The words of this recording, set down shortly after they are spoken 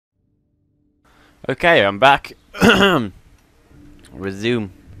Okay, I'm back. Resume.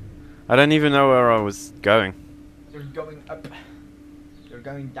 I don't even know where I was going. You're going up. You're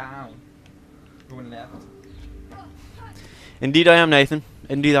going down. Going left. Indeed I am, Nathan.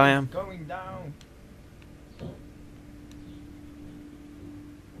 Indeed I am. Going down.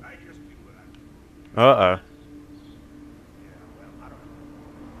 Uh-oh.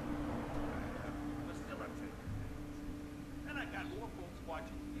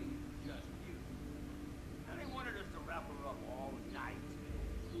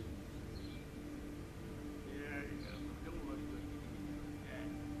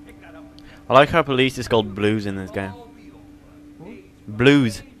 I like how police is called blues in this game. Who?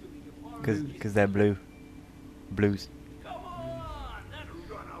 Blues. Cause they're blue. Blues.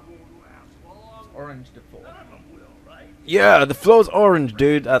 Orange the floor. Yeah, the floor's orange,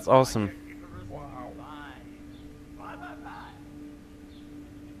 dude. That's awesome. Wow.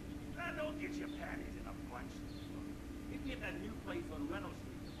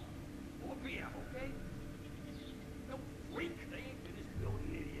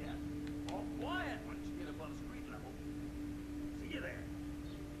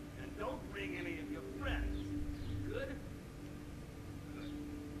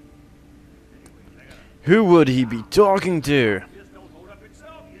 Who would he be talking to?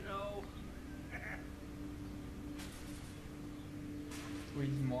 Where's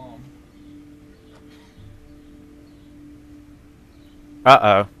mom?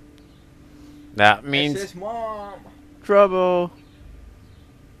 Uh-oh. That It's means his mom. trouble.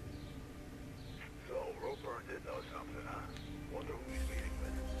 So, Roper did know something, huh? Wonder who he's meeting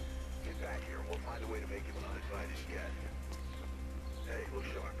with. Get back here and we'll find a way to make him an uninvited guest. Hey, look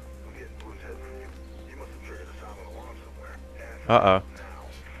sharp. I'm getting Blue's head from you. You must have triggered the silent alarm somewhere. And Uh-oh. now.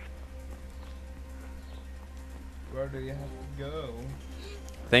 Where do you have to go?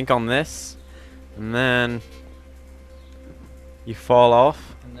 Think on this. And then you fall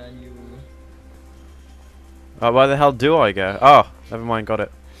off. And then you. Oh, where the hell do I go? Oh, never mind, got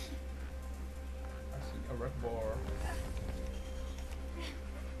it. I see a red bar.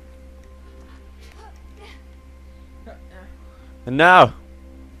 And now.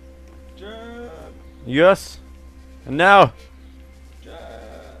 Jump. Yes. And now. Jump.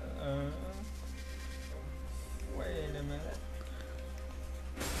 Wait a minute.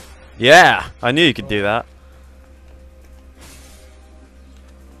 Yeah, I knew you could do that.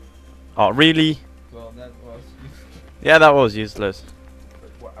 Oh, really? Well, that was useless. Yeah, that was useless. But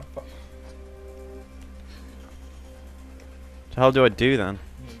what the fuck? What the hell do I do then?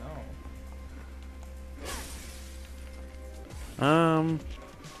 You know.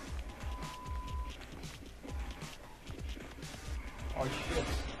 Oh shit.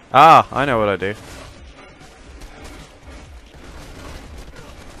 Ah, I know what I do.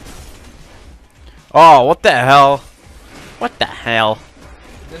 Oh, what the hell? What the hell?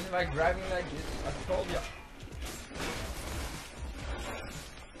 It doesn't like driving like this. I told ya.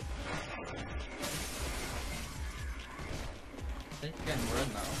 I think you can run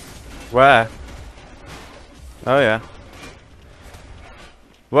now. Where? Oh yeah.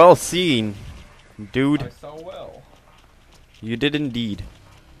 Well seen, dude. I saw well. You did indeed.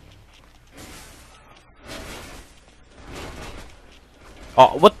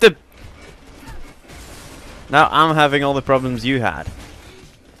 Oh, what the? Now I'm having all the problems you had.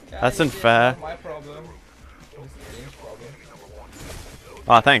 Yeah, That's you see, it's unfair. not my problem. It's the game's problem.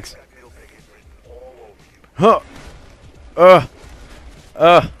 Ah, thanks. Huh.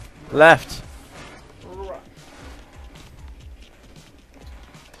 Left. Right.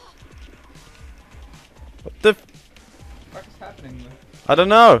 What the? What is happening? I don't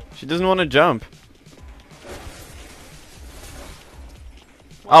know. She doesn't want to jump.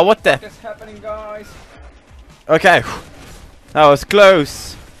 Oh, what the? What is happening, guys? Okay. That was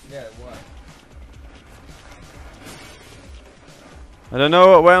close. Yeah, what? I don't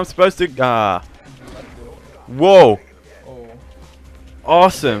know where I'm supposed to. Ah. Let go. Whoa. Oh.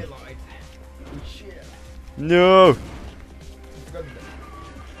 Awesome. Daylight. Shit. No. Got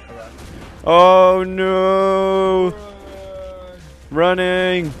Alright. Oh no. Run.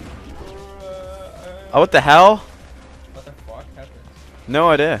 Running. Run. Oh, what the hell? What the fuck happened? No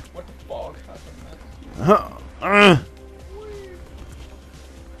idea. What the fuck happened, man?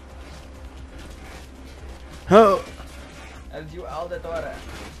 Oh. El Diu Auditore.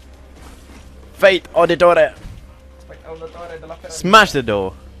 Fate auditore. Fate Auditore della Ferrari. Smash the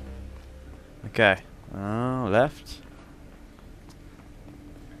door. Okay. Oh, left.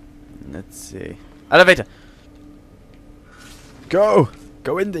 Let's see. Elevator. Go.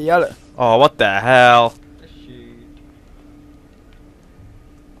 Go in the yellow. Oh, what the hell? Shit.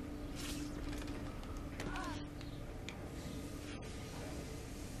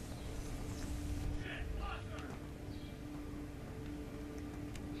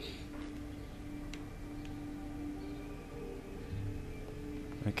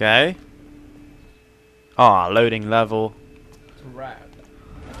 Okay. Ah, loading level. It's red.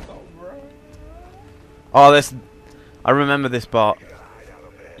 It's so red. Oh, this. I remember this part.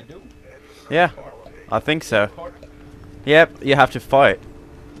 You do? Yeah, I think so. Caught. Yep, you have to fight.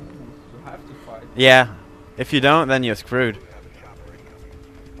 You have to fight. Yeah. If you don't, then you're screwed.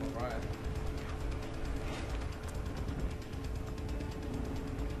 Alright.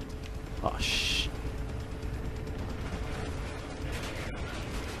 Oh, shh.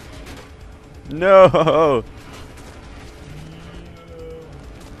 No!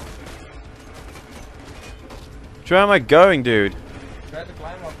 Where am I going, dude? Try to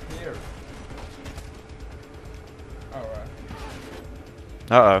climb up here. Alright.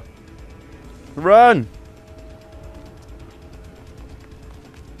 Uh-oh. Run!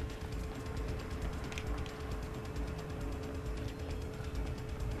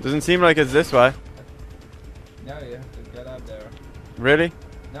 Doesn't seem like it's this way. No, you have to get up there. Really?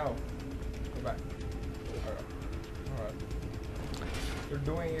 No. Go back. Alright. Alright. You're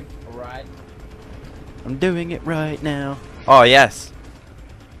doing it right. I'm doing it right now. Oh, yes.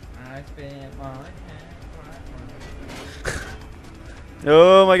 I spin my hand right.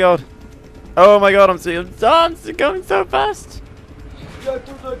 Oh my god. Oh my god, I'm going so fast. Get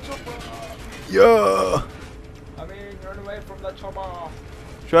to the chopper! Yeah. I mean, run away from the chopper!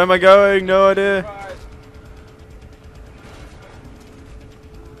 Where am I going? No idea. Right.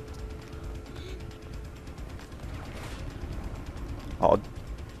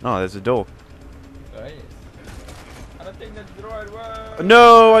 Oh, there's a door. There he is. I don't think that's the right way.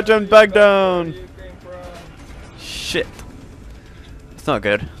 No, I jumped back down. Where you came from. Shit. It's not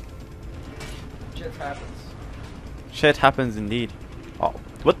good. Shit happens. Shit happens indeed. Oh,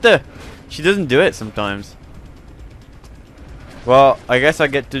 what the? She doesn't do it sometimes. Well, I guess I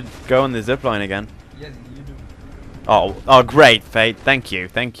get to go on the zipline again. Yes, you do. Oh, great, Fate. Thank you,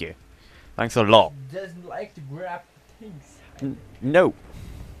 thank you. Thanks a lot. Doesn't like to grab things. No,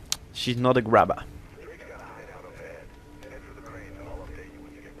 she's not a grabber. Drake's got a hideout up ahead. Head for the crane and I'll update you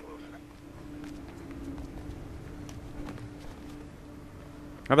when you get closer.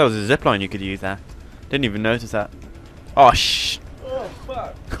 Oh, there was a zipline you could use there. Didn't even notice that. Oh, shh. Oh,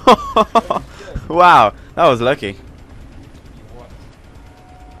 fuck. Wow, that was lucky. What?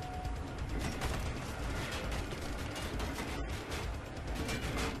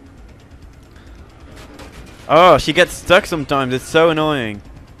 Oh, she gets stuck sometimes. It's so annoying.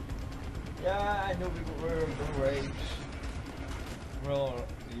 Yeah, I know we were gonna rage. Well,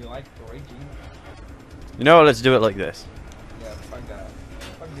 do you like raging? You know what? Let's do it like this. Yeah, fuck that.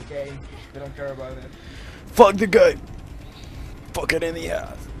 Fuck the game. We don't care about it. Fuck the guy. Fuck it in the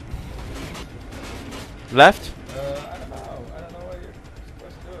ass. Left? I don't know. I don't know what you're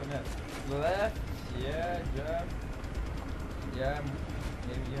supposed to do next. Left? Yeah, jump. Yeah,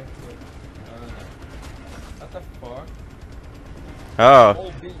 maybe you have to. I don't know. What the fuck? Oh,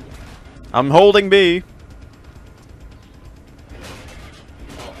 Hold B. I'm holding B.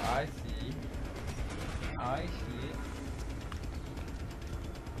 Oh, I see. I see.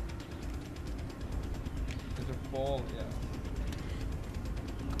 There's a ball,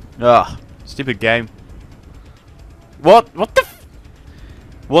 yeah. Ugh, stupid game. What? What the?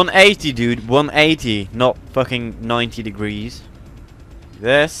 180, dude. 180, not fucking 90 degrees.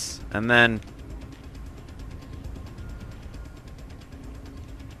 This, and then.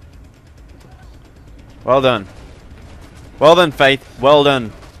 Well done. Well done, Faith. Well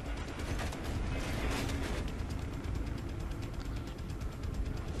done.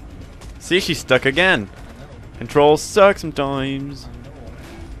 See, she's stuck again. I know. Controls suck sometimes. I know.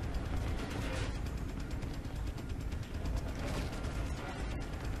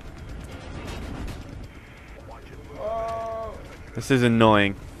 Oh! This is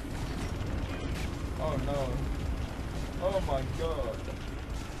annoying. Oh no. Oh my god.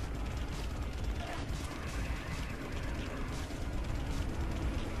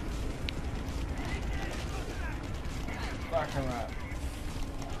 Fuck him up.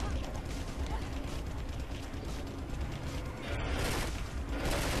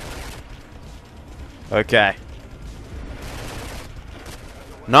 Okay.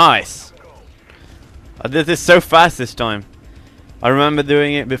 Nice. I did this so fast this time. I remember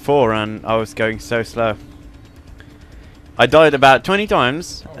doing it before and I was going so slow. I died about 20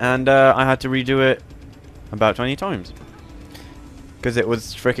 times and I had to redo it about 20 times. Because it was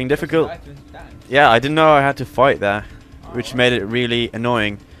freaking difficult. Life is done. Yeah, I didn't know I had to fight there, which made it really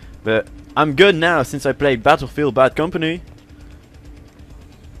annoying. But I'm good now since I played Battlefield Bad Company.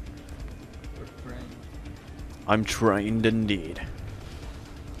 We're friends. I'm trained indeed.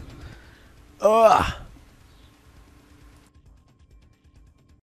 Ugh.